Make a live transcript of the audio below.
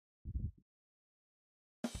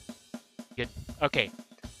good. Okay.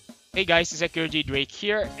 Hey guys, it's Akiraji Drake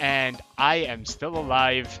here, and I am still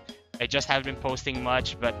alive. I just haven't been posting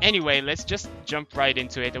much, but anyway, let's just jump right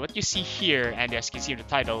into it. What you see here, and as you can see in the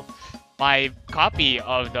title, my copy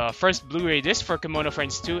of the first Blu-ray disc for Kemono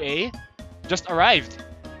Friends 2A just arrived,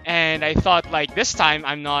 and I thought like this time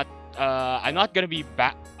I'm not gonna be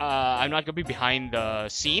behind the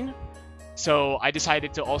scene, so I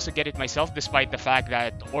decided to also get it myself, despite the fact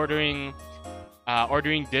that ordering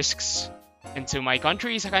discs into my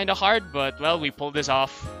country is kind of hard, but well, we pulled this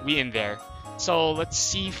off. We in there. So let's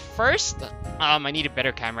see first. I need a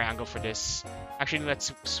better camera angle for this. Actually,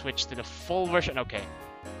 let's switch to the full version. Okay.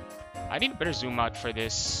 I need a better zoom out for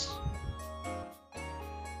this.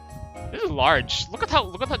 This is large. Look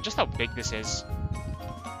at just how big this is.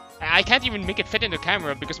 I can't even make it fit in the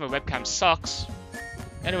camera because my webcam sucks.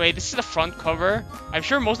 Anyway, this is the front cover. I'm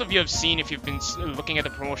sure most of you have seen if you've been looking at the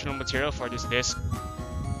promotional material for this disc.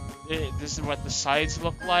 This is what the sides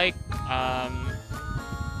look like.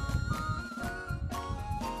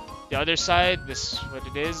 The other side, this is what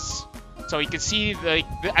it is. So you can see,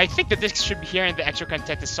 I think the disc should be here and the extra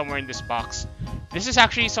content is somewhere in this box. This is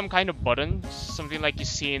actually some kind of button, something like you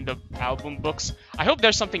see in the album books. I hope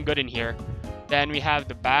there's something good in here. Then we have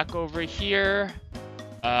the back over here.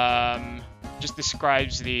 Just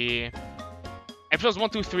describes the episodes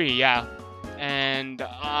 1, 2, 3, yeah. And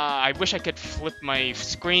I wish I could flip my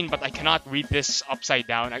screen, but I cannot read this upside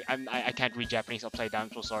down. I can't read Japanese upside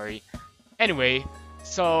down, so sorry. Anyway,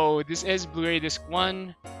 so this is Blu-ray Disc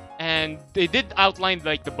 1, and they did outline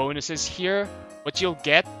like the bonuses here, what you'll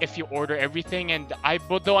get if you order everything. And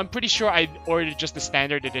though I'm pretty sure I ordered just the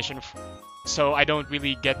standard edition, so I don't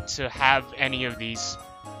really get to have any of these.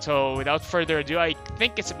 So without further ado, I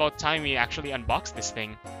think it's about time we actually unbox this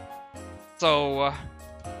thing. So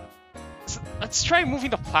let's try moving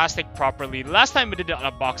the plastic properly. Last time I did an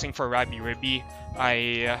unboxing for Rabbi Ribby,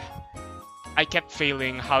 I kept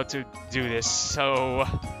failing how to do this. So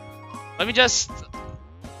let me just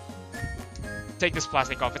take this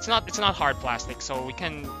plastic off. It's not hard plastic, so we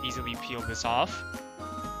can easily peel this off.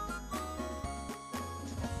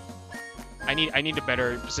 I need a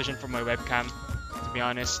better position for my webcam, to be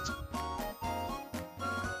honest.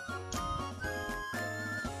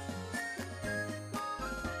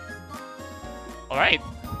 Alright,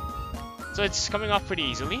 so it's coming off pretty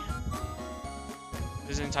easily. This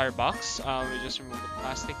is the entire box. Let me just remove the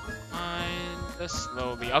plastic behind us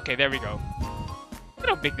slowly. Okay, there we go. Look at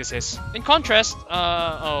how big this is. In contrast,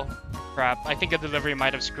 oh crap, I think the delivery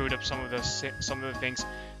might have screwed up some of the things.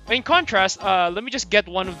 In contrast, let me just get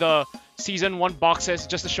one of the Season 1 boxes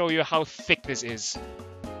just to show you how thick this is.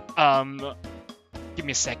 Give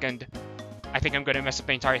me a second. I think I'm gonna mess up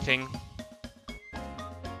the entire thing.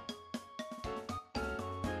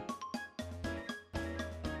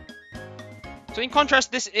 So in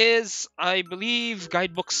contrast, this is, I believe,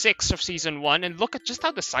 Guidebook 6 of Season 1, and look at just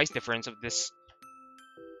how the size difference of this.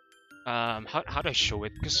 How do I show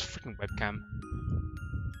it? Because freaking webcam.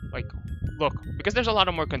 Like, look, because there's a lot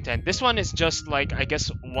of more content. This one is just like, I guess,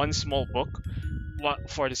 one small book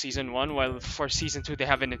for the Season 1, while for Season 2 they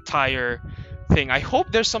have an entire thing. I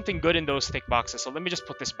hope there's something good in those thick boxes, so let me just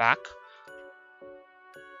put this back.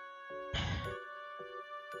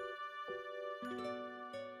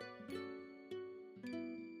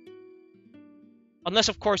 Unless,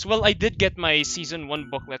 of course, well, I did get my Season 1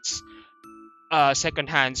 booklets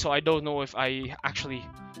secondhand, so I don't know if I actually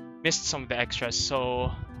missed some of the extras.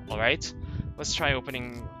 So, alright. Let's try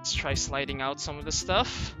sliding out some of the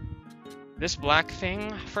stuff. This black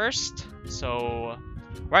thing first. So,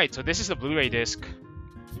 right, so this is the Blu-ray disc.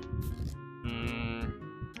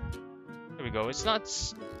 Here we go. It's not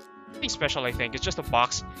anything special, I think. It's just a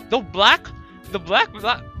box. The black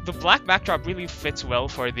backdrop really fits well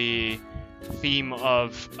for the theme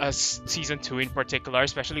of Season 2 in particular,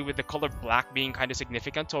 especially with the color black being kind of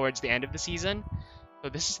significant towards the end of the season. So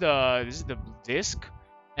this is the disc,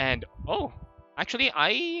 and oh, actually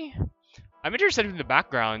I'm interested in the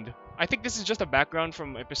background. I think this is just a background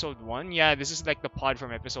from episode 1. Yeah, this is like the pod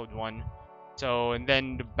from episode 1. So, and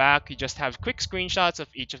then the back, you just have quick screenshots of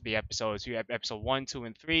each of the episodes. You have episode 1, 2,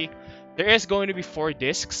 and 3. There is going to be 4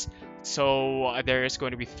 discs, so there is going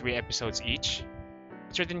to be 3 episodes each.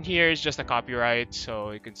 What's written here is just a copyright,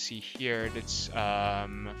 so you can see here that's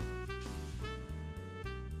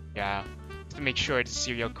yeah, just to make sure the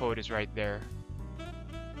serial code is right there.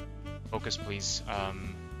 Focus, please.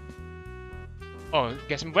 Oh, I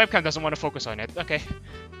guess my webcam doesn't want to focus on it. Okay,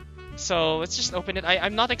 so let's just open it.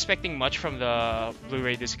 I'm not expecting much from the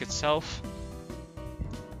Blu-ray disc itself.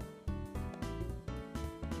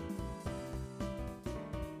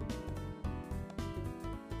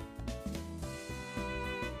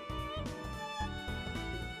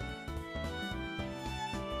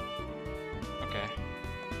 Okay.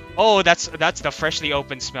 Oh, that's the freshly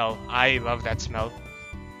opened smell. I love that smell.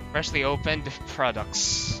 Freshly opened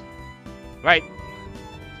products. Right.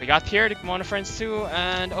 We got here the Kemono Friends 2,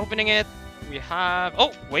 and opening it, we have...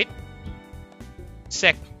 Oh, wait.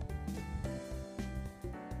 Sick.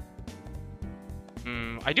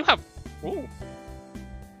 I do have... Ooh.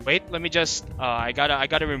 Wait, let me just... I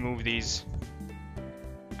gotta remove these.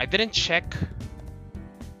 I didn't check...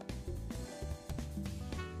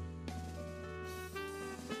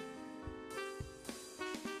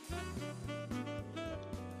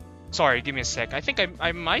 Sorry, give me a sec. I think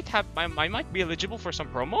I might have I might be eligible for some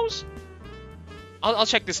promos. I'll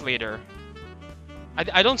check this later.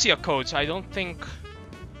 I don't see a code, so I don't think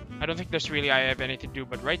there's really I have anything to do.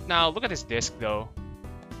 But right now, look at this disc though.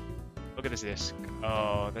 Look at this disc.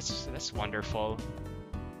 Oh, that's wonderful.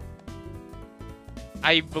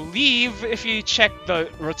 I believe if you check the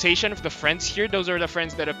rotation of the friends here, those are the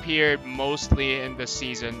friends that appeared mostly in the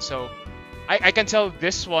season. So. I can tell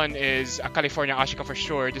this one is a California Ashika for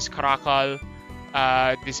sure. This is Karakal.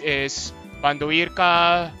 This is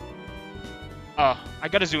Bandoirka. Oh, I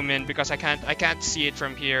gotta zoom in because I can't see it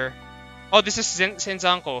from here. Oh, this is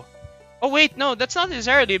Senzanko. Oh wait, no, that's not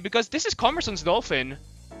necessarily because this is Commerson's Dolphin.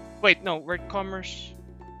 Wait, no, we're Commerce.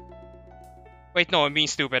 Wait, no, I'm being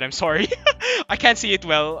stupid. I'm sorry. I can't see it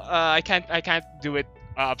well. I can't do it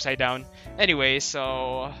upside down. Anyway,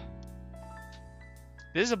 so.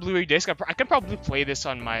 This is a Blu-ray disc. I can probably play this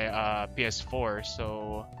on my PS4.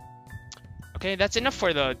 So, okay, that's enough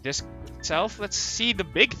for the disc itself. Let's see the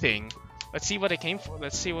big thing. Let's see what it came for.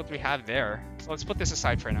 Let's see what we have there. So let's put this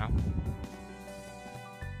aside for now.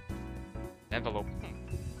 Envelope.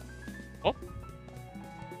 Oh,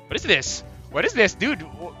 what is this? What is this, dude?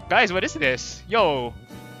 Guys, what is this? Yo,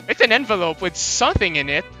 it's an envelope with something in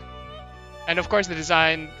it. And of course, the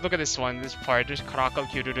design. Look at this one. This part. There's Karakal,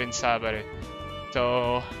 Kyururu, and Sabare.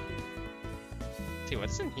 So, let's see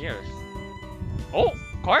what's in here. Oh,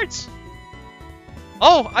 cards.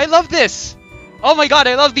 Oh, I love this. Oh my god,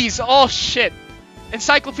 I love these. Oh shit.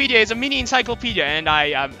 Encyclopedia is a mini encyclopedia, and I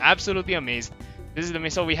am absolutely amazed. This is the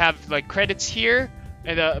so we have like credits here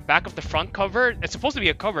and the back of the front cover. It's supposed to be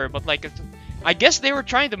a cover, but like I guess they were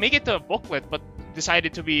trying to make it to a booklet, but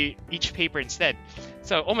decided to be each paper instead.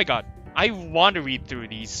 So, oh my god, I want to read through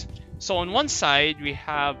these. So on one side we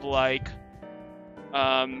have like.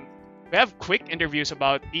 We have quick interviews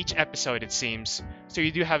about each episode, it seems. So you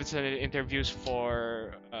do have some interviews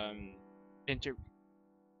for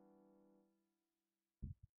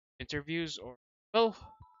interviews or well,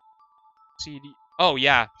 CD. Oh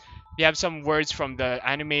yeah, you have some words from the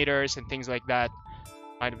animators and things like that.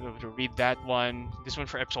 Might be able to read that one. This one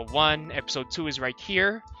for episode 1. Episode 2 is right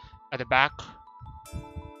here at the back.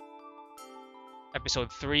 Episode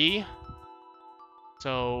 3.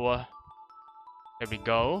 So. There we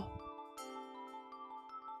go.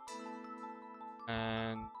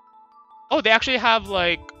 And oh, they actually have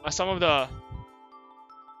like some of the.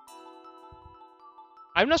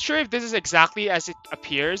 I'm not sure if this is exactly as it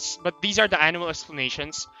appears, but these are the animal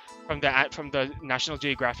explanations from the National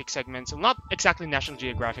Geographic segments. Well, not exactly National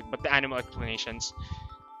Geographic, but the animal explanations.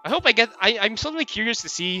 I hope I get. I'm suddenly curious to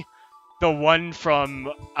see the one from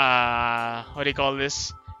what do you call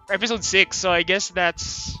this? Episode 6. So I guess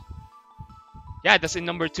that's. Yeah, that's in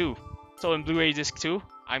number 2. So in Blu-ray disc 2,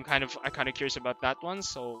 I'm kind of curious about that one.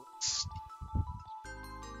 So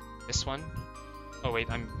this one. Oh wait,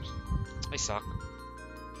 I suck.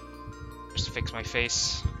 Just fix my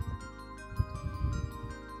face.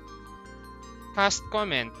 Cast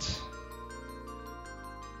comment.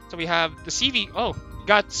 So we have the CV. Oh, we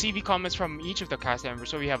got CV comments from each of the cast members.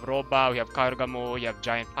 So we have Roba, we have Kargamo, we have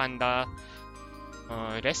Giant Panda.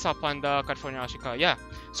 Resa Panda, California Ashika, yeah.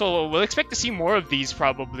 So we'll expect to see more of these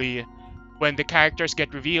probably when the characters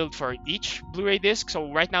get revealed for each Blu-ray disc. So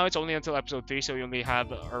right now it's only until episode 3, so we only have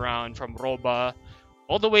around from Roba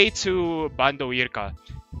all the way to Bandoirka.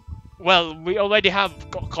 Well, we already have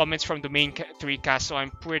comments from the main 3 cast, so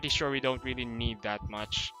I'm pretty sure we don't really need that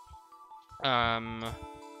much.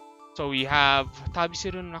 So we have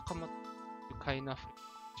Tabisiru Nakamoto Yukaina.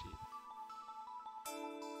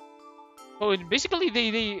 So basically,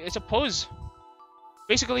 they suppose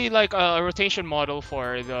basically like a rotation model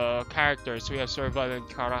for the characters. We have Serval and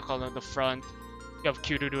Karakal on the front. We have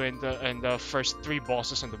Kyururu and the first 3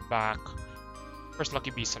 bosses on the back. First Lucky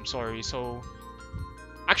Beast, I'm sorry. So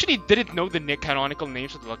actually didn't know the canonical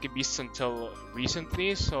names of the Lucky Beasts until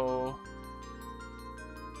recently. So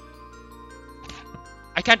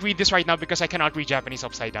I can't read this right now because I cannot read Japanese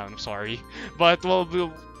upside down. I'm sorry, but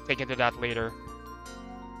we'll take into that later.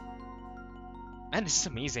 Man, this is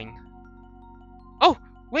amazing. Oh,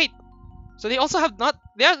 wait. So they also have not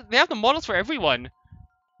they have the models for everyone.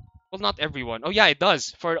 Well, not everyone. Oh yeah, it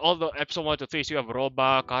does. For all the episode 1 to 3, so you have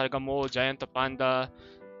Roba, Karagamo, Giant Panda,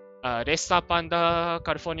 Resta Panda,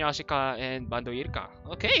 California Ashika, and Bando Irka.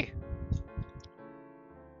 Okay.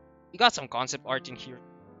 You got some concept art in here,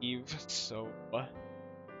 Eve. So,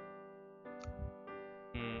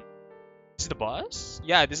 this is the bus?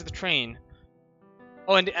 Yeah, this is the train.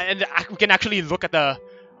 Oh, and we can actually look at the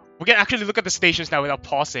stations now without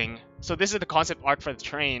pausing. So this is the concept art for the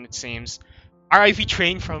train, it seems. RIV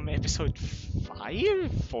train from episode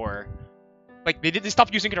 5? 4? Like, they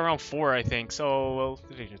stopped using it around 4, I think. So, well,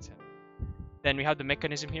 then we have the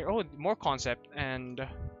mechanism here. Oh, more concept and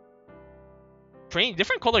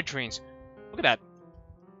different colored trains. Look at that.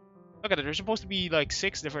 Look at that. There's supposed to be like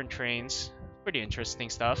 6 different trains. Pretty interesting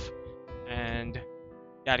stuff. And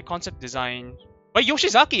yeah, the concept design by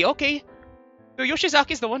Yoshizaki. Okay, so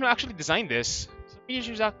Yoshizaki is the one who actually designed this. So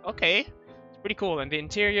Yoshizaki. Okay, it's pretty cool. And the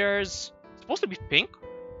interiors supposed to be pink.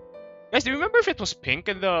 Guys, do you remember if it was pink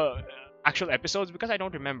in the actual episodes? Because I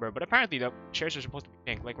don't remember. But apparently the chairs are supposed to be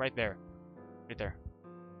pink, like right there, right there.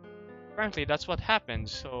 Apparently that's what happened.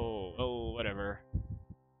 So, oh, whatever.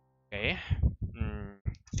 Okay.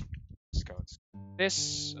 Let's go.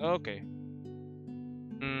 This. Okay.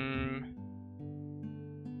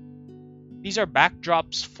 These are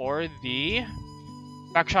backdrops for the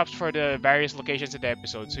various locations in the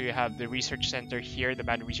episode. So you have the research center here, the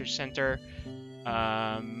band research center. What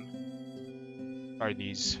are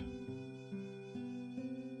these?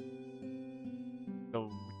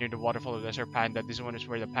 Near the waterfall of Desert Panda. This one is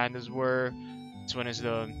where the pandas were. This one is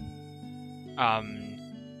the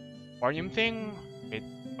aquarium thing. Wait,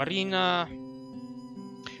 Marina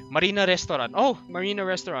restaurant. Oh, Marina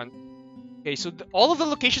restaurant. Okay, so all of the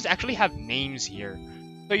locations actually have names here.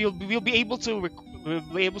 So we'll be able to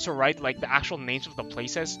write like the actual names of the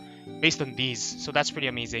places based on these. So that's pretty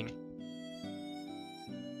amazing.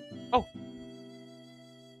 Oh,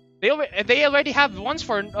 they already have ones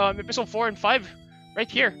for episode 4 and 5 right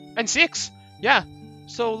here, and 6. Yeah.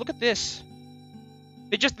 So look at this.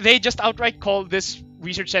 They just outright call this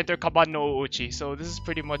research center Kaban no Uchi. So this is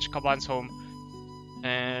pretty much Kaban's home.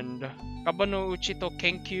 And Kaban no Uchi to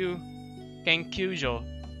Kenkyujo,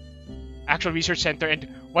 actual research center. And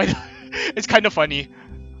why it's kind of funny,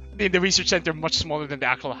 in the research center much smaller than the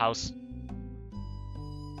actual house.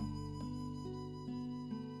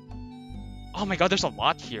 Oh my god, there's a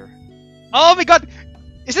lot here. Oh my god,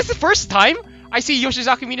 is this the first time I see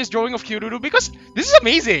Yoshizaki Mina's drawing of Kyururu? Because this is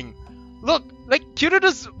amazing. Look, like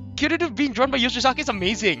Kyururu being drawn by Yoshizaki is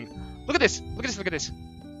amazing. Look at this. Look at this. Look at this.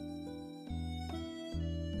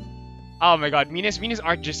 Oh my god, Mina's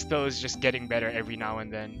art is just getting better every now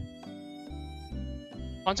and then.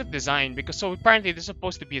 Concept design, because so apparently there's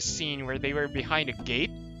supposed to be a scene where they were behind a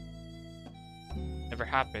gate. Never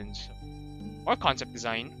happened. So. Or concept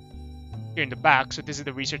design. Here in the back, so this is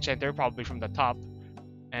the research center, probably from the top.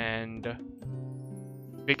 And a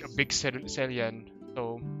big Celian.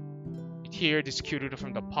 So here, this Kyururu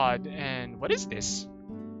from the pod. And what is this?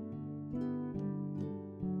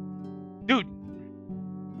 Dude!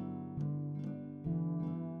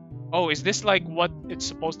 Oh, is this like what it's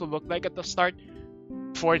supposed to look like at the start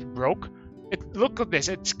before it broke? Look at this.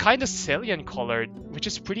 It's kind of Celian colored, which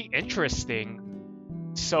is pretty interesting.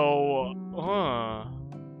 So,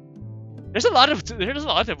 there's a lot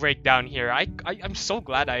to break down here. I'm so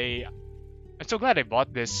glad I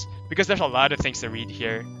bought this because there's a lot of things to read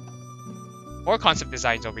here. More concept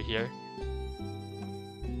designs over here.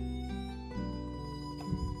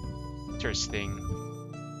 Interesting.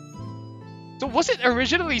 So was it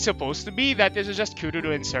originally supposed to be that this was just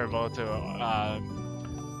Kyururu and Serval to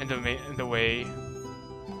in the way?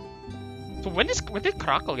 So when did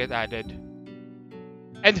Crackle get added?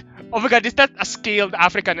 And oh my god, is that a scaled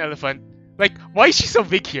African elephant? Like, why is she so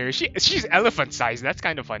big here? She's elephant size. That's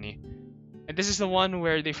kind of funny. And this is the one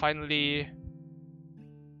where they finally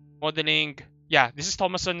modeling. Yeah, this is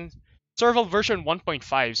Thomason Serval version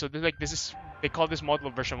 1.5. So they call this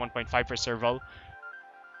model version 1.5 for Serval.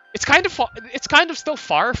 It's kind of still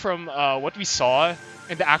far from what we saw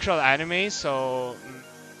in the actual anime. So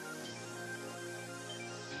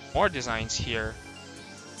more designs here.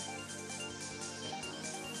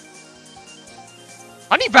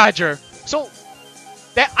 Honey Badger. So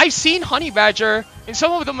I've seen Honey Badger in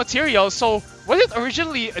some of the materials. So was it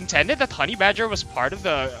originally intended that Honey Badger was part of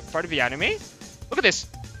the anime? Look at this.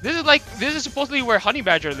 This is supposedly where Honey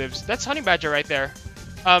Badger lives. That's Honey Badger right there.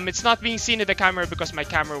 It's not being seen in the camera because my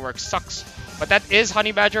camera work sucks. But that is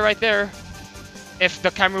Honey Badger right there. If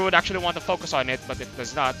the camera would actually want to focus on it, but it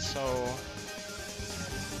does not. So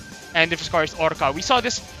And of course, Orca. We saw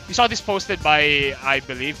this posted by, I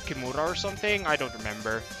believe, Kimura or something. I don't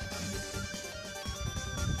remember.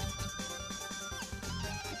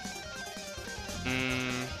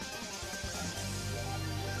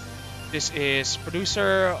 This is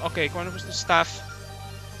producer. Okay, Kemono was the staff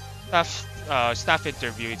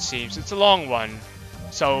interview. It seems it's a long one.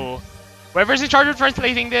 So whoever's in charge of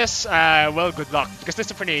translating this, well, good luck, because this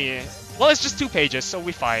is pretty. Well, it's just 2 pages, so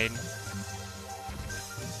we're fine.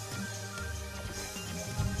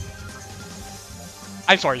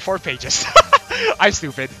 I'm sorry, 4 pages. I'm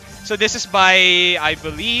stupid. So this is by, I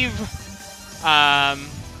believe,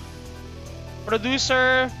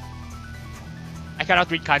 producer. I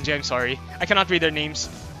cannot read kanji, I'm sorry. I cannot read their names.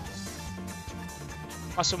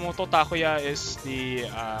 Masumoto Takuya is the,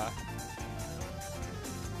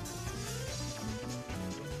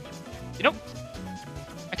 you know,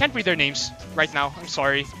 I can't read their names right now, I'm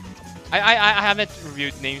sorry. I haven't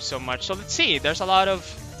reviewed names so much. So let's see, there's a lot of...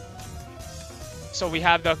 So we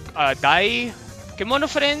have the Kemono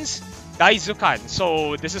Friends, Daizukan.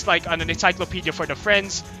 So this is like an encyclopedia for the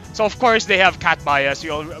friends. So of course they have cat bias.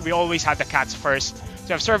 We always have the cats first. So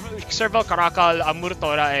we have Serval, Karakal,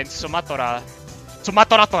 Amurtora, and Sumatora.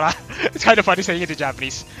 Sumatora. It's kind of funny saying it in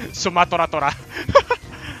Japanese. Sumatora.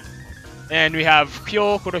 And we have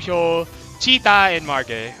Kyo, Kurohyo, Cheetah, and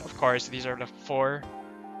Marge. Of course, these are the 4.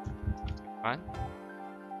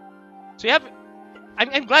 So we have...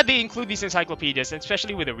 I'm glad they include these encyclopedias,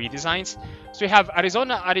 especially with the redesigns. So we have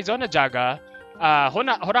Arizona Jaga,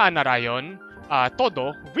 Horana Rayon,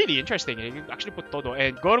 Todo, really interesting. You actually put Todo,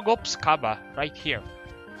 and Gorgops Kaba right here.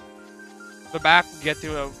 The back get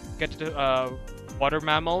to water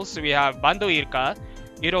mammals. So we have Bando Irka,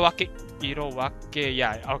 Irowake,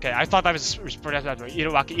 yeah, okay. I thought I was pronounced that way.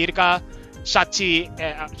 Irowake Irka,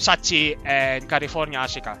 Shachi, and California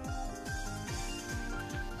Ashika.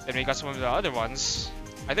 Then we got some of the other ones.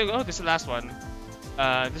 I think, oh, this is the last one.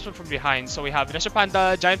 This one from behind. So we have Resha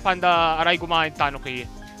Panda, Giant Panda, Araiguma, and Tanuki.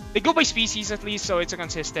 They go by species at least, so it's a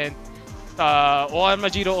consistent.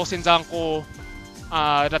 Oamajiro, Osenzanko,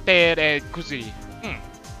 Rater, and Kuzuri.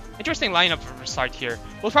 Interesting lineup from the start here.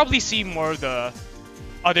 We'll probably see more of the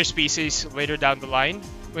other species later down the line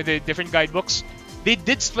with the different guidebooks. They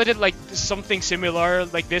did split it like something similar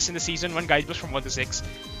like this in the season 1 guidebooks from 1 to 6.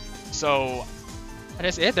 So... that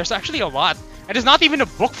is it. There's actually a lot. And it's not even a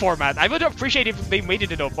book format. I would appreciate if they made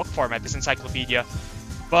it into a book format, this encyclopedia.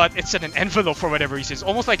 But it's in an envelope for whatever reason. It's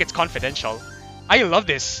almost like it's confidential. I love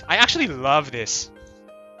this. I actually love this.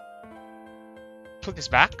 Put this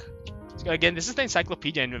back. So again, this is the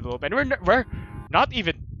encyclopedia envelope. And we're not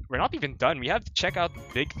even done. We have to check out the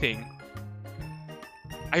big thing.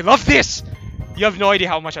 I love this! You have no idea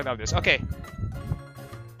how much I love this. Okay.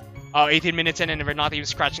 18 minutes in and we're not even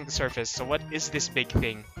scratching the surface. So what is this big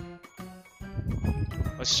thing?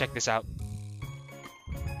 Let's check this out.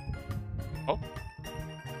 Oh.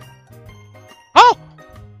 Oh!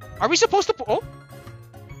 Are we supposed to... Oh!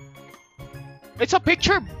 It's a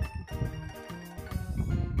picture!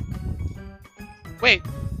 Wait.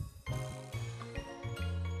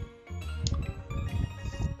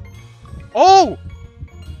 Oh!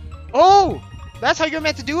 Oh! That's how you're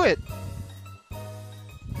meant to do it!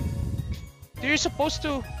 You're supposed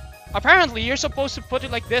to... Apparently, you're supposed to put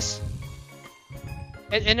it like this.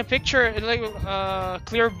 In a picture, in like a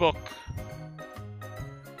clear book.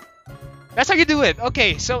 That's how you do it.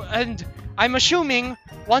 Okay, so, and I'm assuming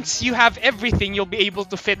once you have everything, you'll be able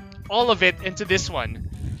to fit all of it into this one.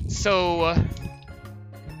 So...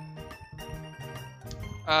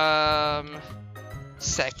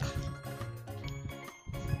 sec.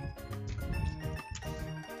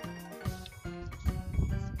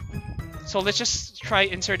 So let's just try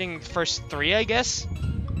inserting the first 3, I guess.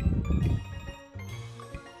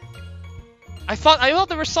 I thought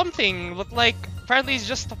there was something, but like apparently it's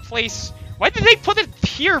just a place. Why did they put it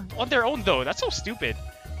here on their own though? That's so stupid.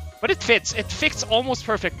 But it fits. It fits almost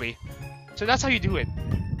perfectly. So that's how you do it.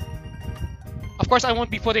 Of course, I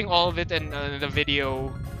won't be putting all of it in the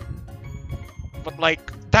video, but like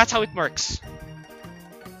that's how it works.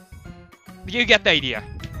 You get the idea.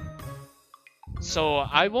 So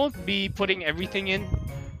I won't be putting everything in.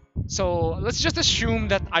 So let's just assume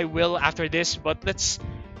that I will after this, but let's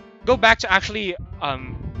go back to actually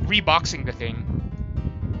reboxing the thing.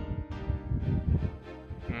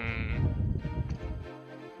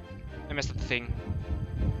 I messed up the thing.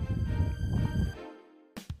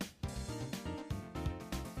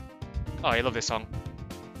 Oh, I love this song.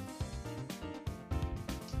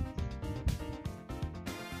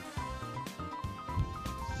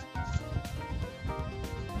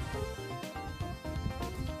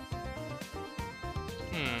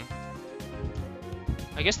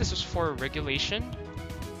 I guess this was for regulation.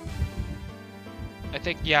 I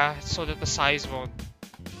think, yeah, so that the size won't...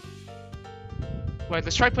 Well,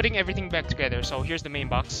 let's try putting everything back together. So here's the main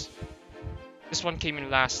box. This one came in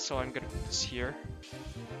last, so I'm gonna put this here.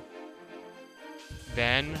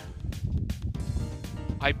 Then...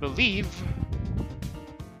 I believe...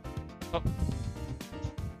 Oh.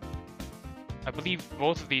 I believe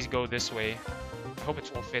both of these go this way. I hope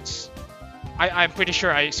it all fits. I'm pretty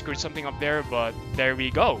sure I screwed something up there, but there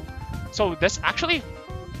we go. So that's actually...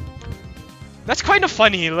 That's kind of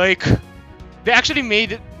funny, like... They actually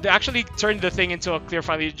turned the thing into a clear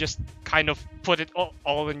file. You just kind of put it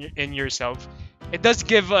all in yourself. It does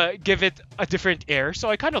give it a different air,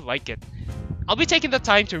 so I kind of like it. I'll be taking the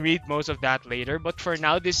time to read most of that later, but for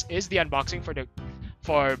now, this is the unboxing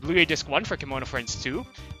for Blu-ray Disc 1 for Kemono Friends 2.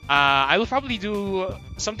 I will probably do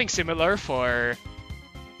something similar for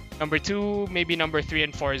number 2, maybe number 3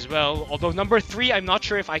 and 4 as well. Although number 3, I'm not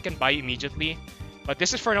sure if I can buy immediately. But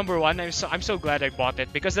this is for number 1. I'm so glad I bought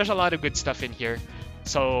it because there's a lot of good stuff in here.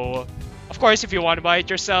 So, of course, if you want to buy it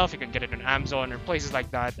yourself, you can get it on Amazon or places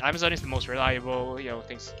like that. Amazon is the most reliable,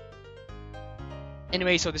 things.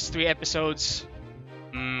 Anyway, so this is 3 episodes.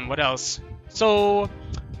 What else? So,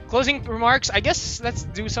 closing remarks. I guess let's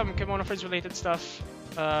do some Kemono Friends related stuff.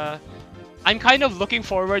 I'm kind of looking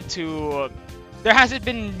forward to... There hasn't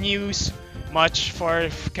been news much for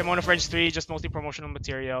Kemono Friends 3, just mostly promotional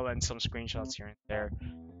material and some screenshots here and there.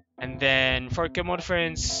 And then for Kemono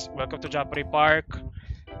Friends, Welcome to Japari Park.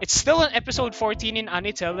 It's still on episode 14 in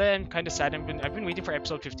Anitele, and kind of sad. I've been waiting for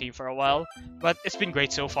episode 15 for a while, but it's been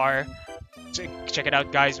great so far. So check it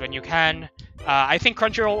out, guys, when you can. I think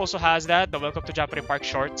Crunchyroll also has that, the Welcome to Japari Park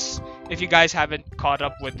shorts. If you guys haven't caught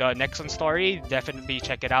up with the Nexon story, definitely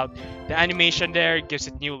check it out. The animation there gives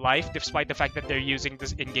it new life, despite the fact that they're using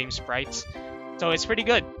this in-game sprites. So it's pretty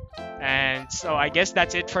good. And so I guess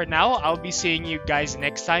that's it for now. I'll be seeing you guys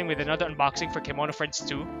next time with another unboxing for Kemono Friends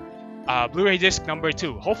 2. Blu-ray disc number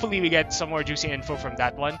 2. Hopefully we get some more juicy info from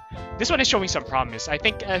that one. This one is showing some promise. I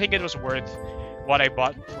think it was worth what I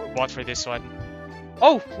bought for this one.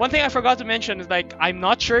 Oh, one thing I forgot to mention is, like, I'm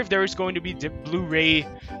not sure if there is going to be Blu-ray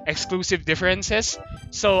exclusive differences.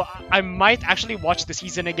 So I might actually watch the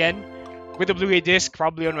season again with the Blu-ray disc,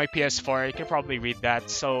 probably on my PS4. I can probably read that.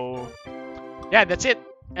 So yeah, that's it.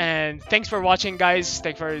 And thanks for watching, guys.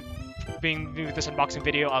 Thanks for being with this unboxing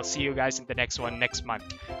video. I'll see you guys in the next one next month.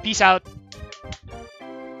 Peace out.